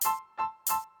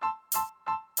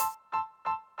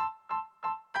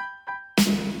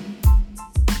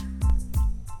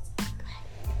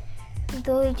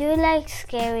Do you like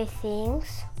scary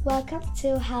things? Welcome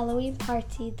to Halloween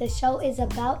Party. The show is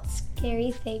about scary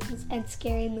things and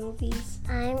scary movies.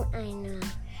 I'm Aina.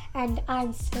 And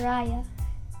I'm Soraya.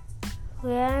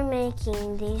 We are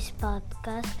making this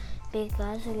podcast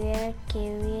because we are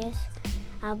curious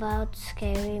about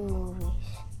scary movies.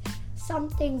 Some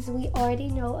things we already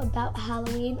know about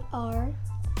Halloween are: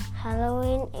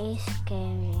 Halloween is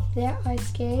scary. there are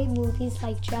scary movies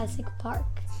like Jurassic Park.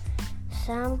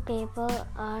 Some people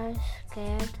are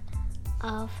scared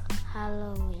of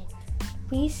Halloween.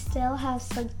 We still have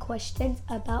some questions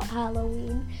about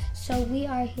Halloween, so we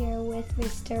are here with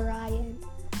Mr. Ryan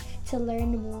to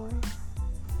learn more.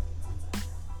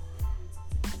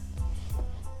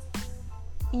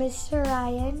 Mr.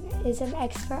 Ryan is an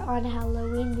expert on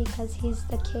Halloween because he's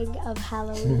the king of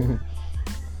Halloween.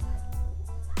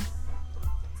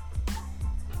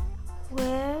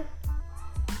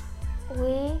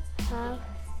 We have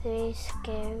 3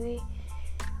 scary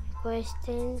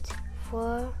questions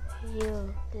for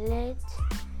you. Let's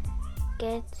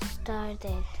get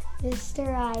started. Mr.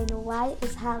 Ryan, why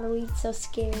is Halloween so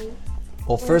scary?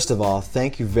 Well, first of all,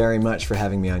 thank you very much for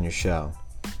having me on your show.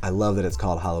 I love that it's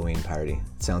called Halloween Party.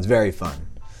 It sounds very fun.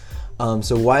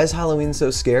 So why is Halloween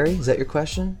so scary? Is that your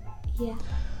question? Yeah.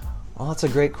 Well, that's a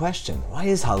great question. Why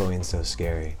is Halloween so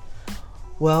scary?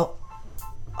 Well,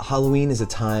 Halloween is a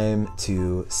time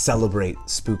to celebrate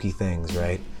spooky things,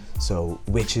 right? So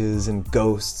witches and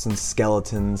ghosts and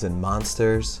skeletons and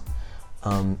monsters.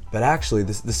 But actually,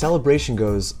 the celebration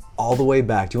goes all the way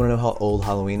back. Do you want to know how old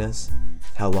Halloween is?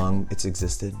 How long it's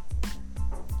existed?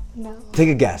 No. Take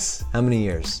a guess. How many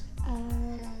years?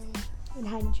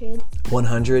 100.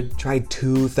 100? Try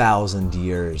 2,000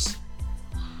 years.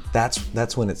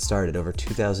 That's when it started, over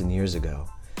 2,000 years ago.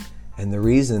 And the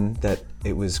reason that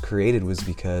it was created was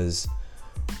because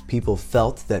people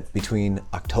felt that between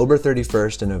October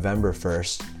 31st and November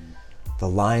 1st, the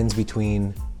lines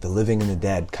between the living and the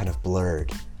dead kind of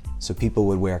blurred. So people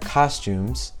would wear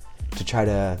costumes to try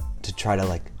to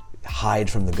like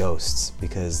hide from the ghosts,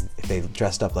 because if they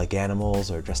dressed up like animals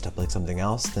or dressed up like something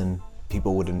else, then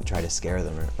people wouldn't try to scare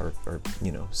them or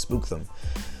spook them.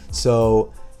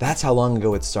 So that's how long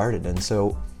ago it started. And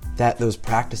so those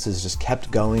practices just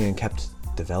kept going and kept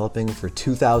developing for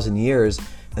 2,000 years,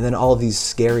 and then all of these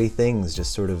scary things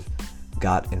just sort of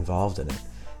got involved in it.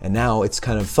 And now it's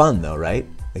kind of fun though, right?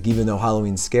 Like, even though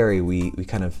Halloween's scary, we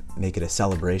kind of make it a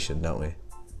celebration, don't we?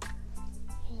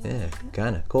 Yeah,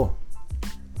 kind of cool.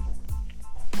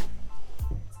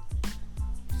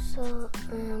 So,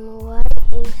 why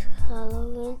is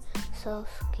Halloween so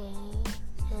scary?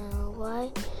 And why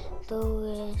do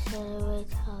we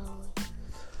celebrate Halloween?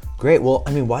 Great. Well,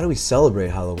 why do we celebrate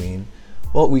Halloween?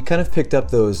 Well, we kind of picked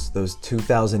up those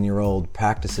 2,000-year-old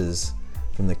practices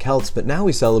from the Celts, but now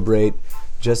we celebrate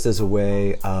just as a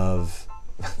way of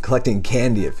collecting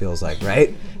candy, it feels like,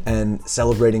 right? And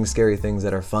celebrating scary things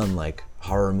that are fun, like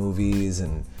horror movies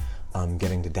and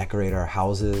getting to decorate our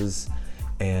houses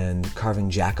and carving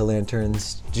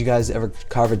jack-o'-lanterns. Did you guys ever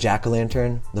carve a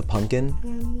jack-o'-lantern, the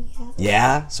pumpkin? Yeah.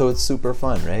 Yeah? So it's super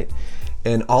fun, right?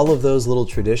 And all of those little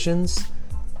traditions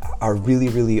are really,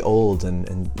 really old,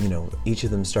 and each of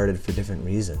them started for different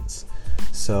reasons.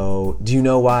 So do you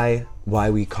know why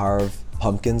we carve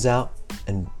pumpkins out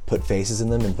and put faces in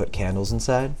them and put candles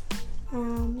inside?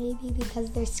 Maybe because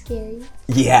they're scary.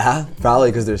 Yeah, probably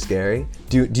because they're scary.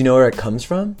 Do you know where it comes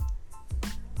from?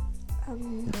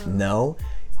 No?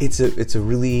 It's a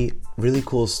really, really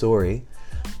cool story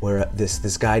where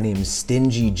this guy named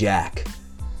Stingy Jack,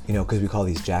 because we call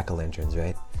these jack-o'-lanterns,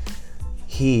 right?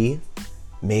 He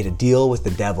made a deal with the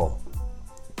devil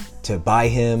to buy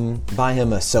him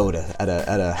a soda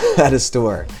at a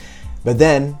store. But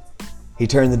then he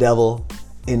turned the devil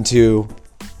into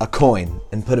a coin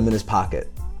and put him in his pocket.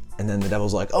 And then the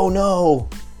devil's like, "Oh no,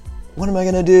 what am I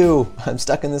gonna do? I'm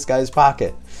stuck in this guy's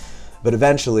pocket." But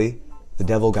eventually the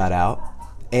devil got out,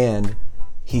 and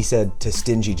he said to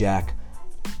Stingy Jack,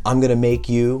 "I'm gonna make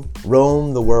you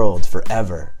roam the world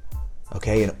forever.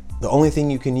 Okay? And the only thing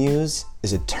you can use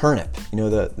is a turnip." You know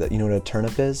what a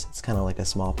turnip is? It's kind of like a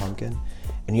small pumpkin.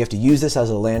 And you have to use this as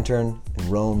a lantern and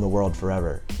roam the world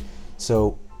forever.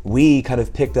 So we kind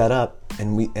of picked that up,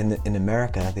 and in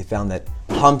America, they found that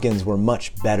pumpkins were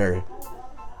much better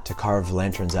to carve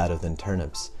lanterns out of than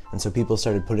turnips. And so people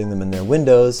started putting them in their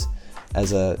windows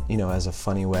as a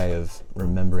funny way of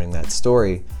remembering that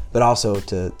story, but also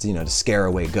to scare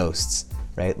away ghosts,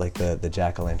 right? Like the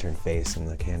jack-o'-lantern face and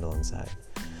the candle inside.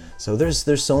 So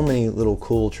there's so many little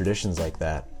cool traditions like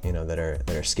that, that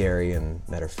are scary and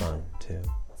that are fun too.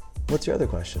 What's your other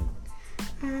question?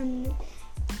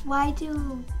 Why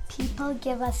do people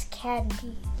give us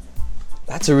candy?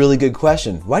 That's a really good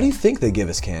question. Why do you think they give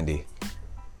us candy?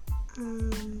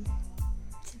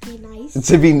 To be nice.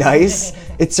 To be nice?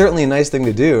 It's certainly a nice thing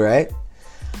to do, right?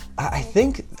 I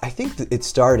think that it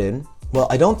started, well,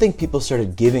 I don't think people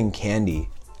started giving candy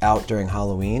out during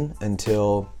Halloween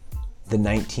until the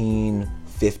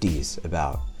 1950s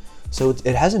about. So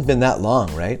it hasn't been that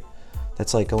long, right?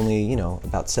 That's like only,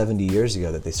 about 70 years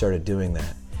ago that they started doing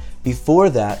that. Before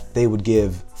that, they would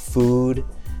give food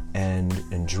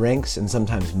and drinks and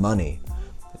sometimes money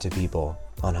to people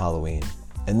on Halloween.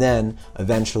 And then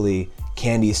eventually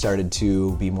candy started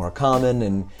to be more common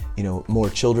and, more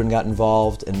children got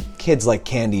involved, and kids like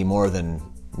candy more than,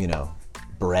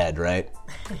 bread, right?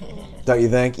 Don't you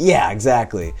think? Yeah,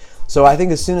 exactly. So I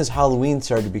think as soon as Halloween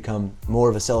started to become more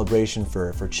of a celebration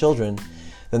for children,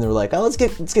 then they were like, oh, let's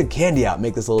get candy out,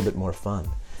 make this a little bit more fun.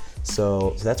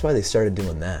 So that's why they started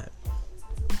doing that.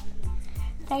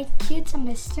 Thank you to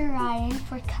Mr. Ryan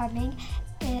for coming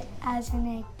as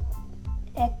an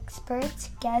expert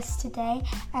guest today,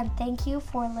 and thank you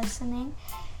for listening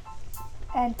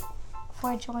and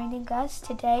for joining us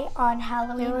today on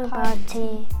Halloween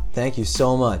Party. Thank you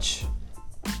so much.